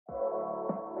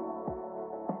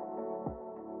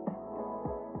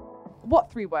what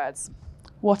 3 words?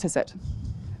 What is it?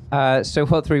 So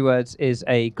what 3 words is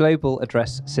a global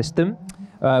address system.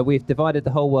 We've divided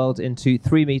the whole world into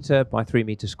 3 meter by 3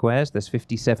 meter squares. There's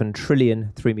 57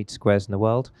 trillion 3 meter squares in the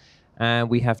world. And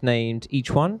we have named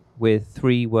each one with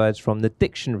 3 words from the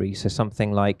dictionary. So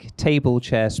something like table,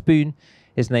 chair, spoon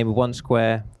is the name of 1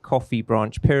 square, coffee,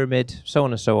 branch, pyramid, so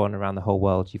on and so on around the whole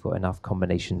world. You've got enough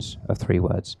combinations of 3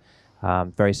 words.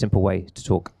 Very simple way to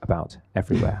talk about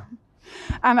everywhere.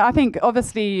 And I think,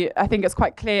 obviously, it's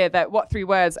quite clear that what 3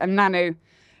 words and Nano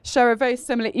share a very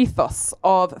similar ethos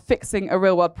of fixing a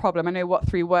real-world problem. I know what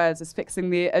 3 words is fixing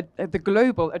the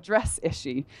global address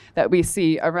issue that we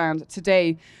see around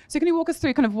today. So can you walk us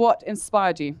through kind of what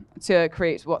inspired you to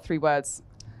create what 3 words?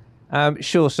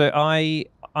 Sure. So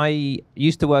I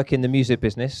used to work in the music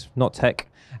business, not tech,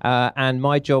 and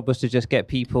my job was to just get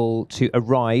people to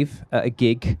arrive at a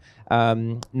gig,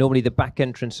 normally the back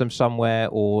entrance from somewhere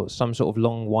or some sort of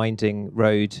long winding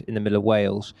road in the middle of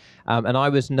Wales. And I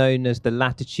was known as the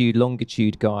latitude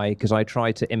longitude guy because I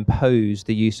tried to impose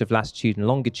the use of latitude and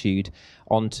longitude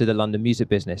onto the London music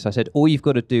business. I said, all you've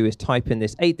got to do is type in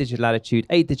this 8-digit latitude,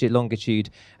 8-digit longitude,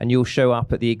 and you'll show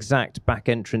up at the exact back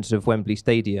entrance of Wembley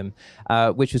Stadium,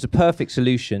 which was a perfect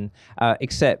solution,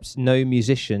 except no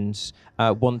musicians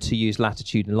want to use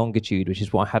latitude and longitude, which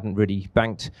is what I hadn't really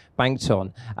banked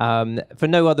on. For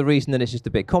no other reason than it's just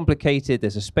a bit complicated.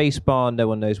 There's a space bar, no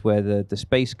one knows where the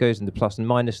space goes, and the plus and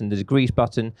minus and the degrees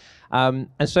button. And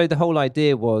so the whole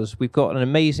idea was we've got an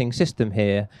amazing system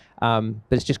here, but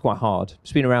it's just quite hard.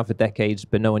 It's been around for decades,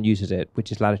 but no one uses it,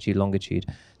 which is latitude, longitude.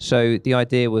 So the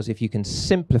idea was if you can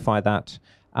simplify that,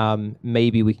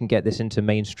 maybe we can get this into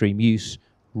mainstream use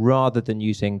rather than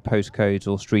using postcodes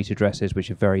or street addresses,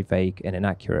 which are very vague and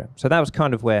inaccurate. So that was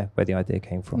kind of where the idea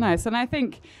came from. Nice. And I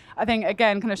think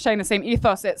again, kind of showing the same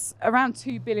ethos, it's around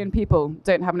 2 billion people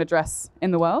don't have an address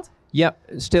in the world. Yep,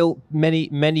 still many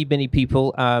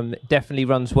people, definitely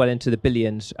runs well into the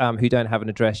billions, who don't have an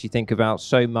address. You think about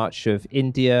so much of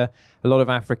India, a lot of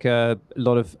Africa, a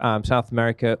lot of South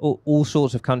America, all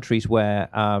sorts of countries where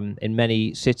in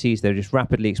many cities they're just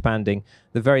rapidly expanding.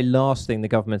 The very last thing the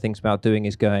government thinks about doing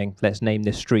is going, let's name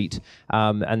this street.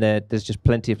 And there's just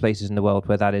plenty of places in the world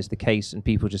where that is the case, and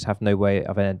people just have no way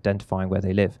of identifying where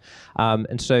they live.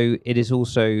 And so it is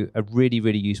also a really,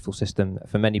 really useful system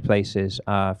for many places.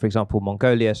 For example,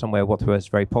 Mongolia, somewhere what is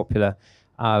very popular.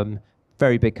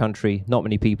 Very big country, not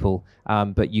many people,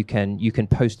 but you can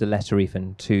post a letter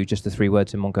even to just the 3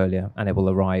 words in Mongolia, and it will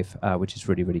arrive, which is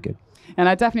really, really good. And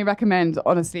I definitely recommend,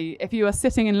 honestly, if you are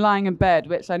sitting and lying in bed,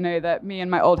 which I know that me and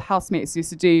my old housemates used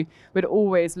to do, we'd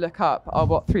always look up our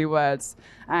what 3 words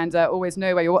and always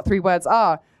know where your what 3 words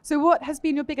are. So what has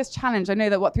been your biggest challenge? I know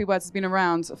that what 3 words has been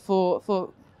around for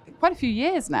quite a few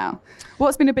years now.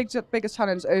 What's been the biggest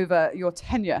challenge over your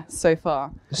tenure so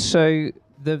far? So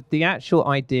the actual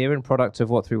idea and product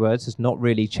of what 3 words has not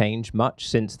really changed much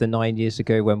since the 9 years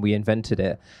ago when we invented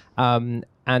it.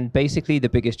 And basically the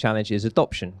biggest challenge is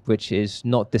adoption, which is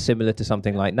not dissimilar to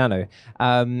something like Nano,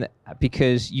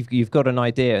 because you've got an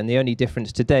idea, and the only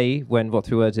difference today, when what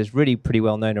 3 words is really pretty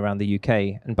well known around the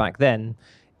UK, and back then,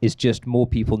 is just more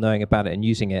people knowing about it and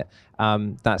using it.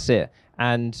 That's it.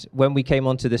 And when we came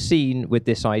onto the scene with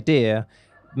this idea,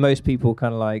 most people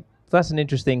kind of like, that's an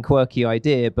interesting, quirky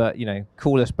idea, but,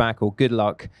 call us back or good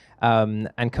luck,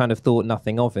 and kind of thought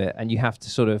nothing of it. And you have to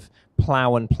sort of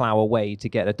plow away to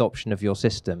get adoption of your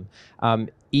system.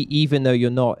 Even though you're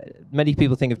not, many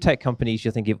people think of tech companies,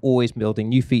 you're thinking of always building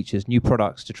new features, new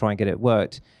products to try and get it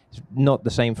worked. It's not the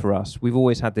same for us. We've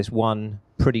always had this one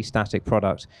pretty static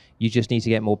product. You just need to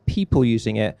get more people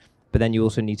using it, but then you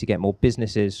also need to get more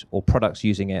businesses or products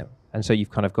using it. And so you've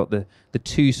kind of got the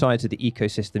 2 sides of the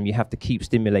ecosystem you have to keep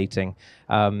stimulating.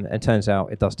 And turns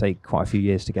out it does take quite a few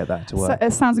years to get that to work. So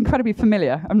it sounds incredibly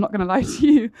familiar. I'm not going to lie to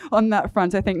you on that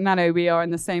front. I think, Nano, we are in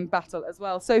the same battle as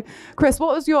well. So, Chris,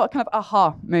 what was your kind of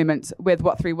aha moment with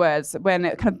what 3 words when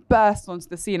it kind of burst onto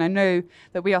the scene? I know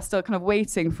that we are still kind of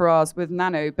waiting for ours with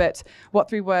Nano, but what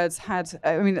 3 words had,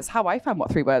 it's how I found what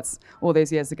 3 words all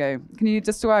those years ago. Can you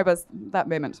describe us that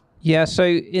moment? Yeah, so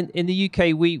in the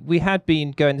UK, we had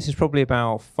been going, this is probably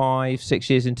about 5-6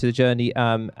 years into the journey,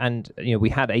 and we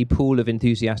had a pool of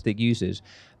enthusiastic users,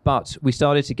 but we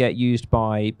started to get used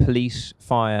by police,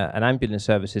 fire and ambulance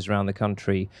services around the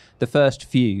country, the first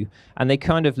few, and they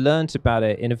kind of learned about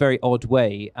it in a very odd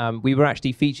way. We were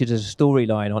actually featured as a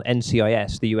storyline on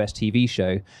NCIS, the US TV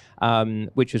show,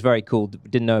 which was very cool,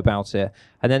 didn't know about it.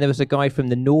 And then there was a guy from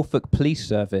the Norfolk Police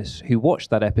Service who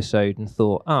watched that episode and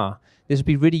thought, this would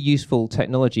be really useful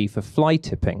technology for fly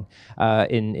tipping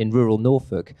in rural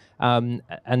Norfolk. And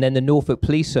then the Norfolk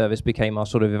Police Service became our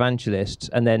sort of evangelists.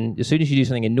 And then as soon as you do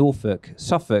something in Norfolk,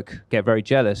 Suffolk get very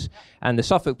jealous. And the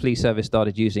Suffolk Police Service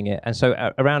started using it. And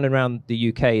so around the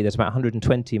UK, there's about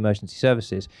 120 emergency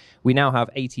services. We now have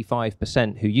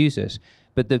 85% who use us.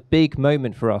 But the big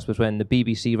moment for us was when the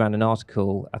BBC ran an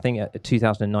article, I think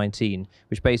 2019,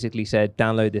 which basically said,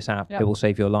 download this app, it will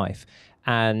save your life.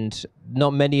 And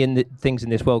not many things in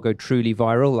this world go truly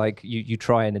viral, like you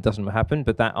try and it doesn't happen,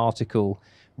 but that article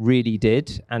really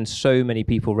did, and so many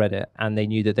people read it, and they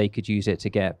knew that they could use it to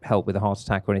get help with a heart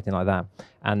attack or anything like that.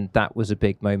 And that was a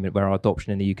big moment where our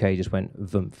adoption in the UK just went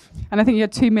vroom. And I think you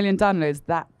had 2 million downloads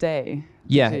that day.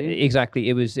 Yeah, exactly.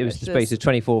 It was the space of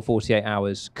 24, 48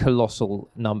 hours, colossal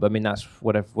number. I mean, that's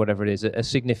whatever it is, a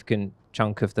significant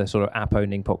chunk of the sort of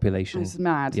app-owning population. It's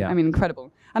mad. Yeah. I mean,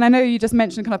 incredible. And I know you just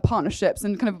mentioned kind of partnerships,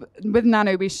 and kind of with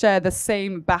Nano, we share the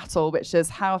same battle, which is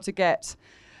how to get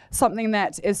something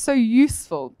that is so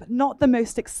useful, but not the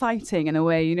most exciting in a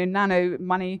way. You know, Nano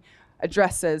money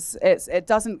addresses, it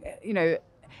doesn't, you know,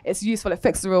 it's useful, it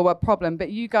fixes a real world problem, but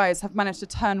you guys have managed to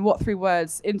turn What Three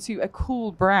Words into a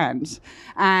cool brand,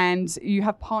 and you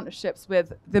have partnerships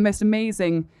with the most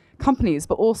amazing companies,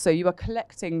 but also you are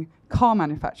collecting car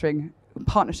manufacturing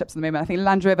partnerships at the moment. I think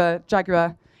Land Rover,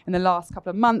 Jaguar in the last couple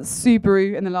of months,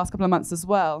 Subaru in the last couple of months as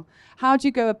well. How do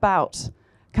you go about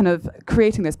kind of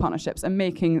creating those partnerships and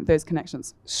making those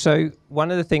connections? So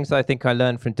one of the things that I think I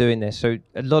learned from doing this, so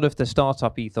a lot of the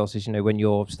startup ethos is, you know, when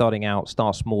you're starting out,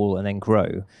 start small and then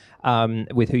grow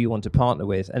with who you want to partner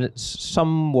with. And it's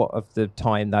somewhat of the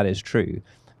time that is true.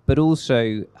 But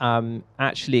also,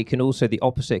 actually, it can also, the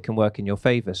opposite can work in your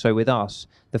favor. So with us,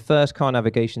 the first car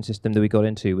navigation system that we got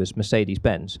into was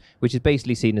Mercedes-Benz, which is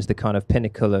basically seen as the kind of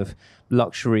pinnacle of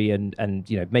luxury and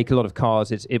you know, make a lot of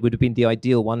cars. It would have been the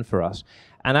ideal one for us.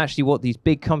 And actually what these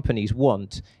big companies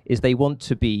want is they want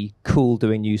to be cool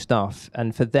doing new stuff.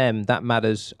 And for them, that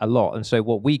matters a lot. And so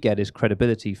what we get is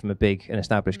credibility from a big and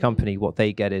established company. What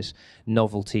they get is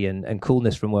novelty and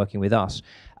coolness from working with us.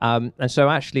 And so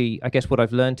actually, I guess what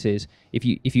I've learned is if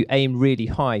you aim really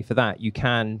high for that, you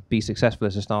can be successful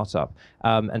as a startup.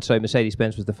 And so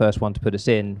Mercedes-Benz was the first one to put us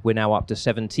in. We're now up to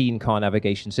 17 car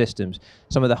navigation systems.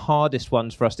 Some of the hardest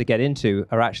ones for us to get into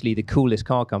are actually the coolest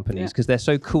car companies, because they're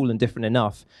so cool and different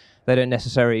enough. They're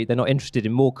not interested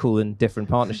in more cool and different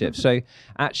partnerships. So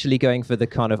actually going for the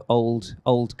kind of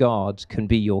old guard can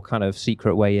be your kind of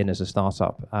secret way in as a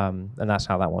startup. And that's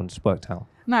how that one's worked out.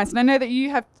 Nice. And I know that you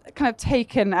have kind of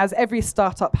taken, as every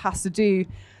startup has to do,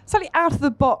 slightly out of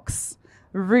the box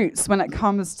routes when it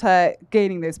comes to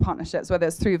gaining those partnerships, whether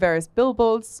it's through various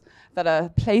billboards that are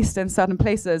placed in certain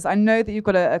places. I know that you've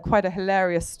got quite a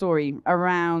hilarious story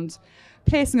around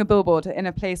placing a billboard in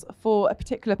a place for a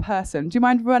particular person. Do you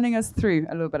mind running us through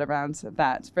a little bit around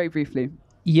that very briefly?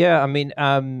 Yeah, I mean,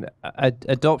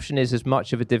 adoption is as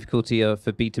much of a difficulty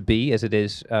for B2B as it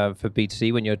is for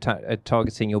B2C when you're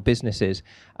targeting your businesses.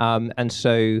 And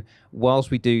so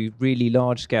whilst we do really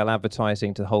large-scale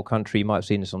advertising to the whole country, you might have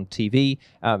seen this on TV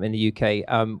in the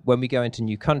UK, when we go into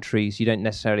new countries, you don't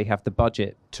necessarily have the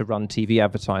budget to run TV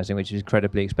advertising, which is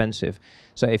incredibly expensive.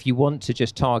 So if you want to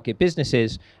just target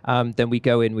businesses, then we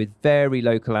go in with very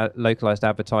localized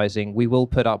advertising. We will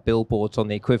put up billboards on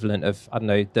the equivalent of, I don't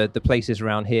know, the places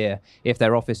around here, if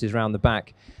their office is around the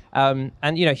back. And,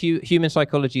 you know, human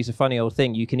psychology is a funny old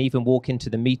thing. You can even walk into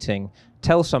the meeting,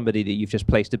 tell somebody that you've just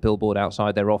placed a billboard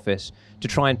outside their office to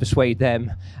try and persuade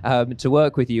them to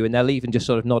work with you, and they'll even just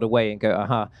sort of nod away and go,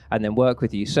 aha, and then work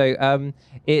with you. So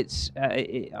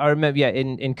I remember,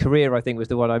 in Korea, I think was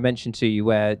the one I mentioned to you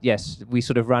where, yes, we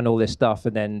sort of ran all this stuff,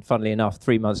 and then funnily enough,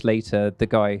 3 months later, the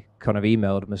guy kind of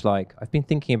emailed and was like, I've been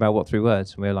thinking about What Three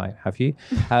Words. And we were like, have you?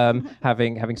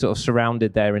 Having sort of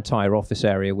surrounded their entire office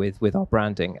area with our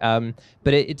branding.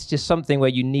 But it's just something where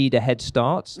you need a head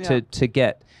start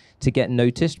to get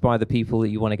noticed by the people that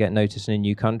you want to get noticed in a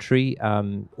new country.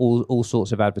 All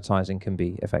sorts of advertising can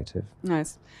be effective.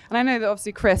 Nice. And I know that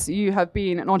obviously, Chris, you have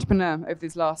been an entrepreneur over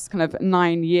these last kind of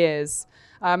 9 years.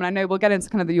 And I know we'll get into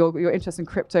kind of your interest in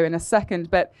crypto in a second,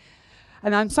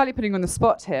 and I'm slightly putting you on the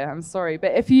spot here, I'm sorry,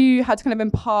 but if you had to kind of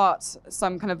impart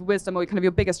some kind of wisdom or kind of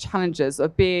your biggest challenges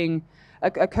of being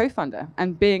a co-founder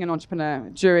and being an entrepreneur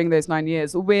during those 9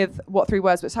 years with What Three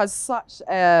Words, which has such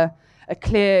a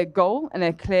clear goal and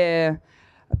a clear,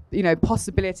 you know,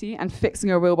 possibility and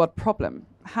fixing a real world problem.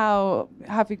 How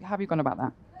have you gone about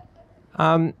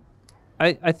that?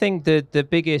 I think the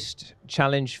biggest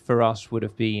challenge for us would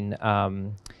have been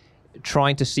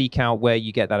trying to seek out where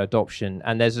you get that adoption.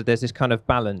 And there's this kind of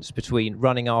balance between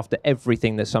running after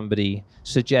everything that somebody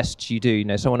suggests you do. You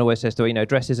know, someone always says, you know,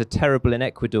 dresses are terrible in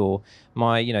Ecuador.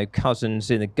 My, you know, cousins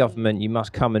in the government, you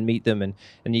must come and meet them. And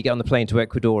you get on the plane to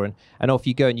Ecuador and off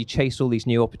you go and you chase all these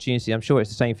new opportunities. I'm sure it's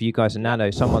the same for you guys in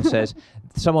Nano. Someone says,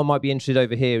 someone might be interested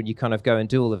over here, and you kind of go and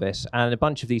do all of this. And a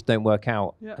bunch of these don't work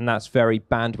out. Yeah. And that's very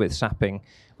bandwidth sapping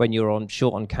when you're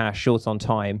short on cash, short on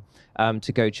time,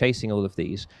 to go chasing all of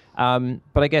these. But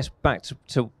I guess back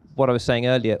to what I was saying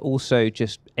earlier, also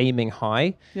just aiming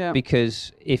high,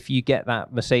 because if you get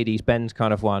that Mercedes-Benz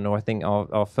kind of one, or I think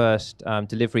our first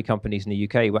delivery companies in the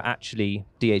UK were actually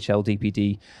DHL,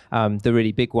 DPD, the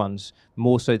really big ones,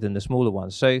 more so than the smaller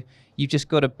ones. So you've just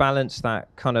got to balance that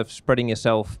kind of spreading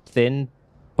yourself thin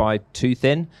by too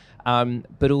thin.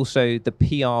 But also the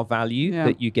PR value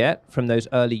that you get from those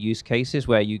early use cases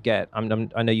where you get, I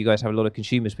know you guys have a lot of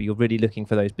consumers, but you're really looking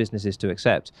for those businesses to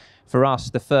accept. For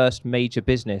us, the first major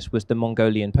business was the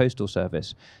Mongolian Postal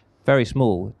Service. Very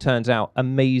small, turns out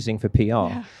amazing for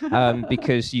PR,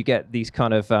 because you get these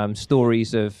kind of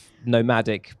stories of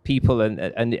nomadic people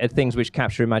and things which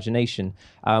capture imagination.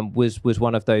 Was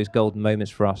one of those golden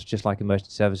moments for us, just like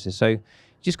emergency services. So you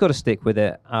just got to stick with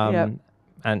it.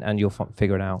 And you'll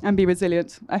figure it out. And be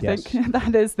resilient, I think.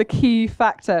 That is the key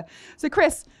factor. So,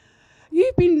 Chris,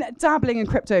 you've been dabbling in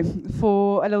crypto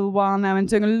for a little while now and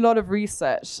doing a lot of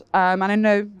research. And I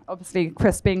know, obviously,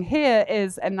 Chris being here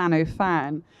is a Nano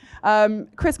fan.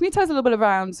 Chris, can you tell us a little bit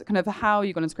around kind of how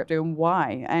you got into crypto and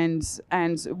why, and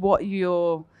what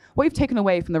you've taken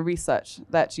away from the research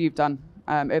that you've done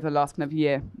over the last kind of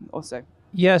year or so?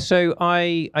 Yeah, so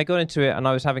I got into it and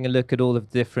I was having a look at all of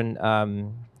the different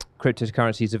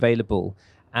cryptocurrencies available,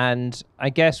 and I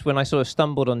guess when I sort of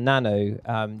stumbled on Nano,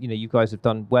 you know, you guys have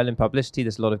done well in publicity.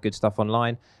 There's a lot of good stuff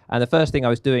online, and the first thing I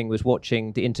was doing was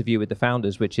watching the interview with the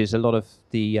founders, which is a lot of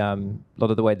the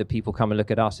way that people come and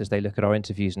look at us as they look at our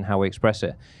interviews and how we express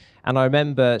it. And I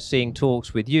remember seeing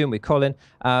talks with you and with Colin,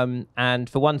 and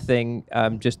for one thing,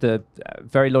 just a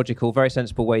very logical, very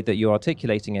sensible way that you're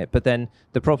articulating it. But then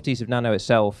the properties of Nano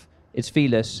itself, it's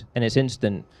feeless and it's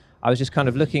instant. I was just kind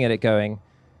of looking at it going,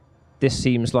 this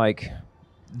seems like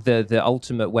the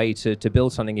ultimate way to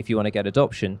build something if you want to get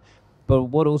adoption. But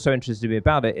what also interested me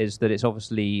about it is that it's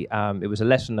obviously, it was a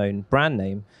lesser known brand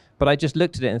name, but I just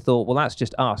looked at it and thought, well, that's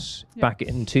just us back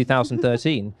in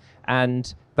 2013.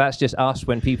 And that's just us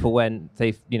when people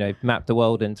they've, you know, mapped the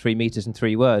world in 3 meters and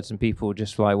 3 words, and people were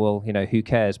just like, well, you know, who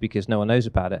cares, because no one knows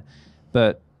about it.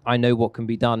 But I know what can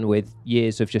be done with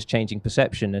years of just changing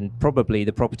perception, and probably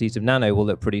the properties of Nano will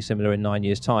look pretty similar in 9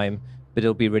 years' time, but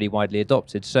it'll be really widely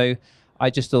adopted. So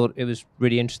I just thought it was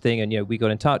really interesting, and, you know, we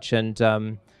got in touch and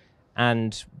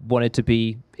wanted to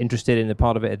be interested in the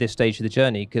part of it at this stage of the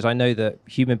journey, because I know that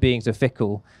human beings are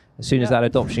fickle. As soon as that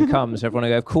adoption comes, everyone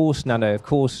will go, of course, Nano, of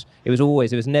course. It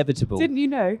was inevitable. Didn't you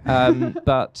know?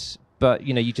 But,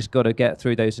 you know, you just got to get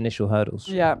through those initial hurdles.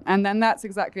 Yeah, and then that's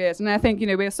exactly it. And I think, you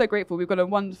know, we're so grateful. We've got a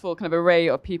wonderful kind of array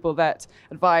of people that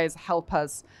advise, help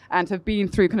us, and have been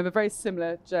through kind of a very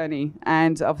similar journey.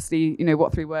 And obviously, you know,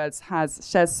 What Three Words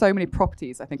shares so many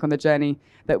properties, I think, on the journey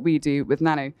that we do with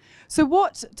Nano. So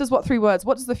what does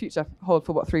the future hold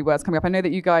for What Three Words coming up? I know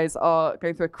that you guys are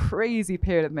going through a crazy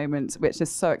period at the moment, which is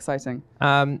so exciting.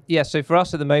 So for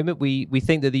us at the moment, we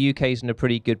think that the UK is in a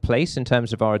pretty good place in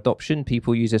terms of our adoption.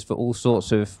 People use us for all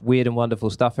sorts of weird and wonderful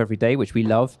stuff every day, which we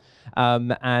love,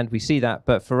 and we see that.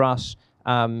 But for us,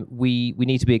 we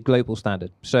need to be a global standard.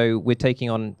 So we're taking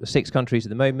on 6 countries at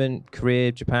the moment: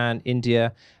 Korea, Japan,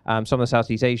 India, some of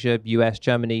Southeast Asia, US,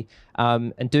 Germany,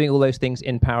 and doing all those things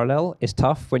in parallel is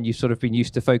tough when you've sort of been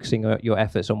used to focusing your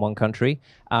efforts on one country.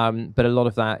 But a lot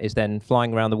of that is then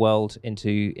flying around the world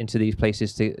into these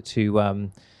places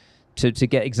to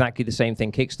get exactly the same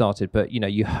thing kickstarted. But, you know,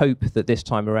 you hope that this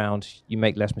time around you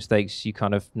make less mistakes, you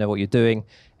kind of know what you're doing.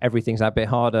 Everything's that bit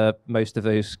harder. Most of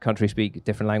those countries speak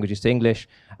different languages to English,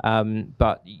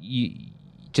 but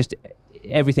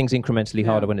everything's incrementally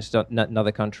harder when it's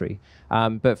another country.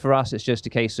 But for us, it's just a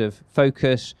case of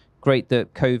focus. Great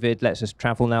that COVID lets us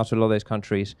travel now to a lot of those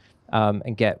countries,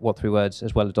 and get What Three Words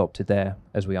as well adopted there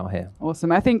as we are here. Awesome.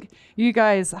 I think you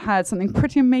guys had something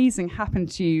pretty amazing happen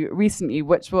to you recently,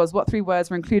 which was What Three Words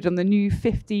were included on the new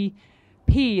 50p,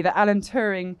 the Alan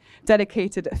Turing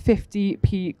dedicated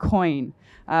 50p coin,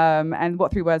 and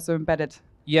What Three Words were embedded.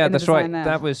 Yeah, that's right. There.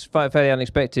 That was fairly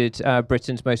unexpected.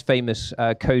 Britain's most famous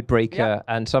code breaker,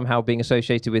 and somehow being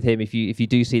associated with him. If you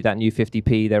do see that new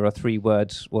 50p, there are 3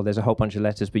 words. Well, there's a whole bunch of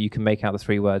letters, but you can make out the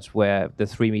 3 words. Where the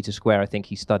 3 meter square, I think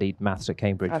he studied maths at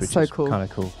Cambridge, which is cool. Kind of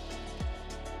cool.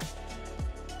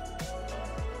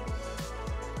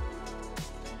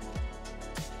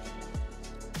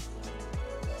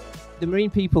 the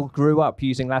marine people grew up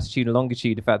using latitude and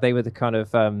longitude. In fact, they were the kind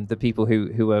of the people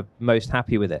who were most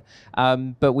happy with it.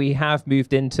 But we have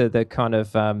moved into the kind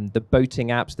of the boating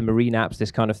apps, the marine apps,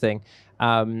 this kind of thing.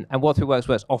 And what works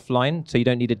offline, so you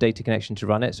don't need a data connection to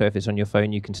run it. So if it's on your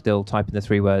phone, you can still type in the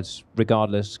 3 words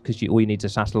regardless, because all you need is a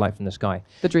satellite from the sky.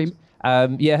 The dream.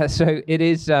 Yeah, so it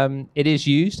is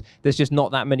used. There's just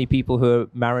not that many people who are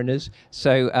mariners,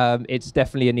 so it's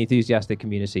definitely an enthusiastic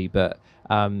community. But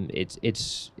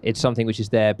it's something which is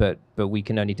there, but we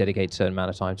can only dedicate a certain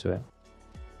amount of time to it.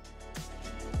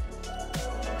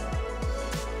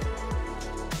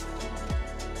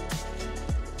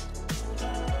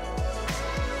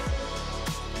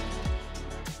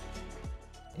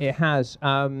 It has,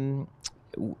 and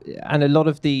a lot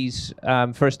of these,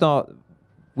 for a start,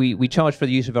 we charge for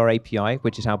the use of our API,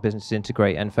 which is how businesses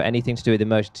integrate, and for anything to do with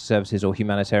emergency services or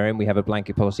humanitarian, we have a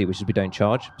blanket policy, which is we don't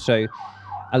charge. So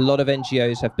a lot of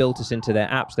NGOs have built us into their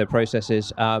apps, their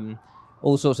processes,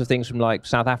 all sorts of things from like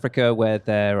South Africa, where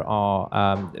there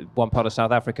are one part of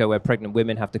South Africa where pregnant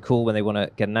women have to call when they want to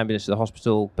get an ambulance to the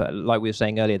hospital. But like we were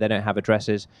saying earlier, they don't have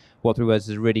addresses. What3words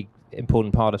is a really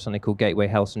important part of something called Gateway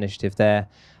Health Initiative there.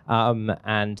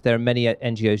 And there are many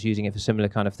NGOs using it for similar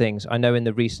kind of things. I know in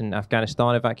the recent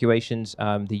Afghanistan evacuations,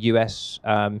 the US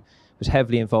was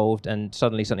heavily involved, and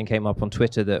suddenly something came up on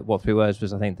Twitter that What3words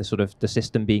was, I think, the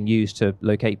system being used to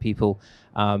locate people,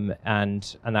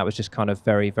 and that was just kind of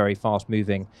very, very fast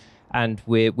moving, and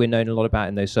we're known a lot about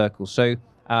in those circles. So,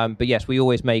 but yes, we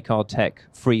always make our tech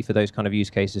free for those kind of use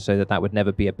cases, so that would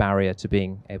never be a barrier to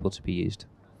being able to be used.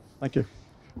 Thank you.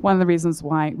 One of the reasons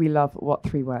why we love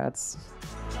What3words.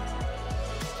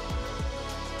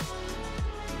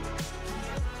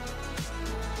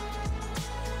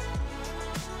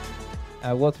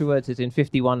 What3words is in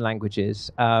 51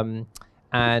 languages,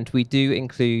 and we do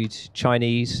include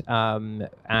Chinese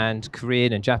and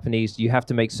Korean and Japanese. You have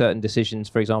to make certain decisions.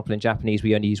 For example, in Japanese,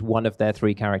 we only use one of their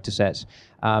 3 character sets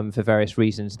for various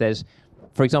reasons. There's,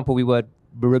 for example, we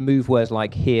remove words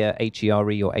like here,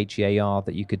 H-E-R-E or H-E-A-R,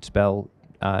 that you could spell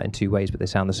in 2 ways, but they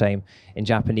sound the same. In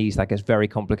Japanese, that gets very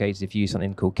complicated if you use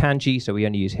something called kanji, so we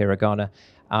only use hiragana.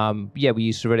 We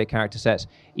use Cyrillic character sets.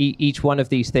 Each one of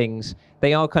these things,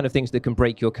 they are kind of things that can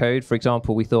break your code. For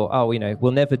example, we thought,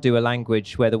 we'll never do a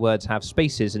language where the words have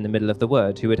spaces in the middle of the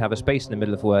word. Who would have a space in the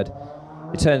middle of a word?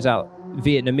 It turns out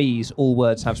Vietnamese, all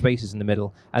words have spaces in the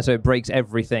middle, and so it breaks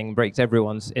everything, breaks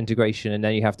everyone's integration, and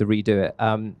then you have to redo it.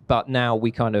 But now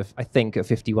we kind of, I think, at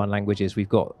 51 languages, we've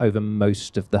got over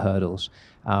most of the hurdles.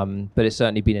 But it's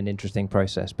certainly been an interesting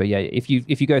process. But yeah, if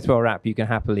you go through our app, you can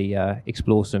happily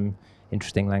explore some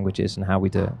interesting languages and how we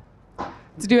do it.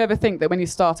 Did you ever think that when you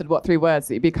started What3words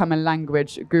that you become a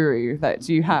language guru that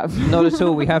you have? Not at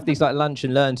all. We have these like lunch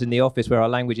and learns in the office where our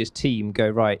languages team go,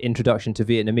 right, introduction to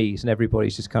Vietnamese, and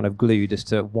everybody's just kind of glued as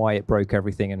to why it broke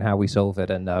everything and how we solve it.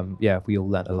 And we all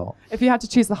learnt a lot. If you had to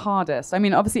choose the hardest, I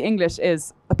mean, obviously English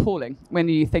is appalling when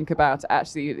you think about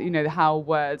actually, how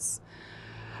words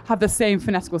have the same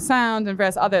phonetical sound and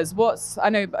various others.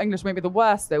 I know English won't be the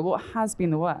worst though. What has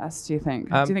been the worst, do you think?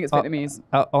 Do you think it's Vietnamese?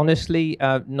 Honestly,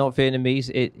 not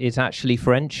Vietnamese. It's actually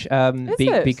French.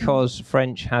 Because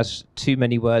French has too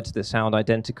many words that sound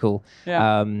identical.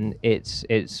 Yeah.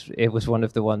 It was one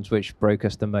of the ones which broke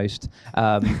us the most.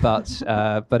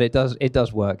 But it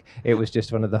does work. It was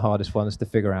just one of the hardest ones to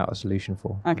figure out a solution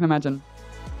for. I can imagine.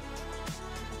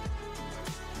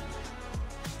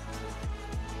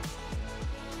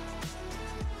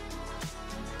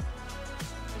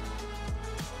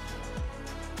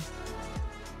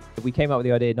 We came up with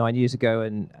the idea 9 years ago,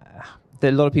 and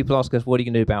a lot of people ask us, what are you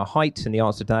going to do about height? And the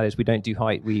answer to that is we don't do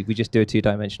height. We just do a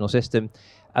 2-dimensional system.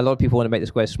 A lot of people want to make the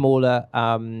square smaller,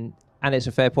 and it's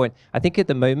a fair point. I think at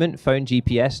the moment, phone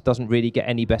GPS doesn't really get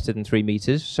any better than 3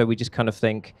 meters. So we just kind of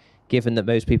think, given that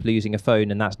most people are using a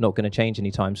phone and that's not going to change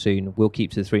anytime soon, we'll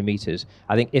keep to the 3 meters.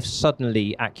 I think if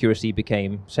suddenly accuracy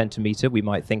became centimeter, we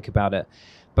might think about it.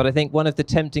 But I think one of the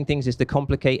tempting things is to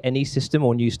complicate any system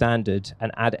or new standard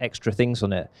and add extra things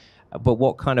on it. But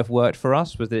what kind of worked for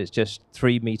us was that it's just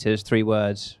 3 meters, 3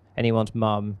 words, anyone's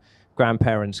mum,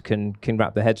 grandparents can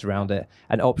wrap their heads around it.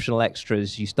 And optional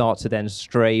extras, you start to then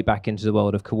stray back into the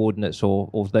world of coordinates or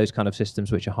those kind of systems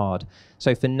which are hard.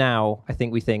 So for now, I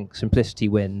think we think simplicity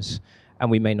wins, and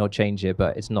we may not change it,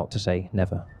 but it's not to say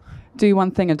never. Do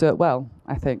one thing and do it well,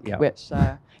 I think, which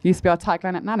used to be our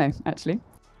tagline at Nano, actually.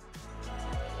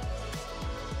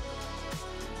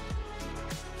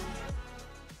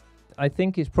 I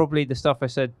think it's probably the stuff I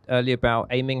said earlier about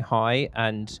aiming high,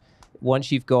 and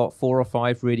once you've got 4 or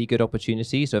 5 really good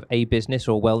opportunities of a business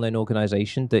or a well-known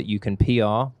organization that you can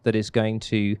PR that is going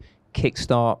to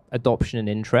kickstart adoption and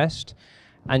interest,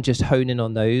 and just hone in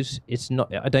on those. It's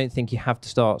not. I don't think you have to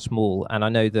start small. And I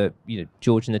know that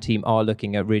George and the team are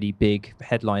looking at really big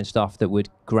headline stuff that would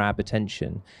grab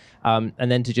attention, and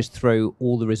then to just throw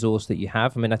all the resource that you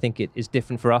have. I mean, I think it is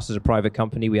different for us as a private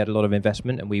company. We had a lot of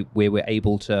investment, and we were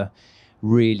able to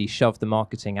really shove the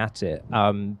marketing at it.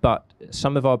 But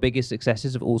some of our biggest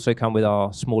successes have also come with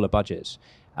our smaller budgets.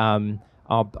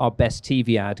 Our best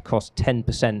TV ad cost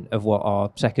 10% of what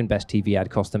our second best TV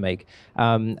ad cost to make.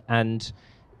 And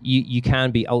you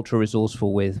can be ultra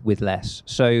resourceful with less.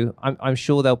 So I'm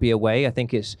sure there'll be a way.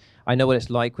 I know what it's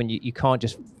like when you can't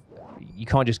just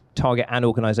target an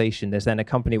organization. There's then a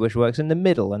company which works in the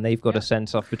middle, and they've got to send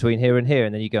stuff between here and here,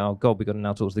 and then you go, oh God, we've got to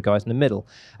now talk to the guys in the middle.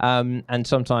 And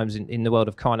sometimes in the world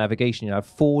of car navigation, you have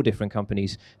 4 different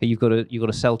companies that you've got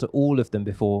to sell to all of them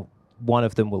before one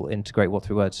of them will integrate what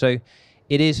 3 words. So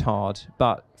it is hard,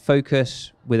 but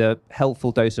focus with a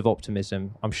helpful dose of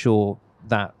optimism. I'm sure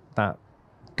that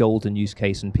golden use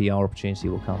case and PR opportunity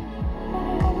will come.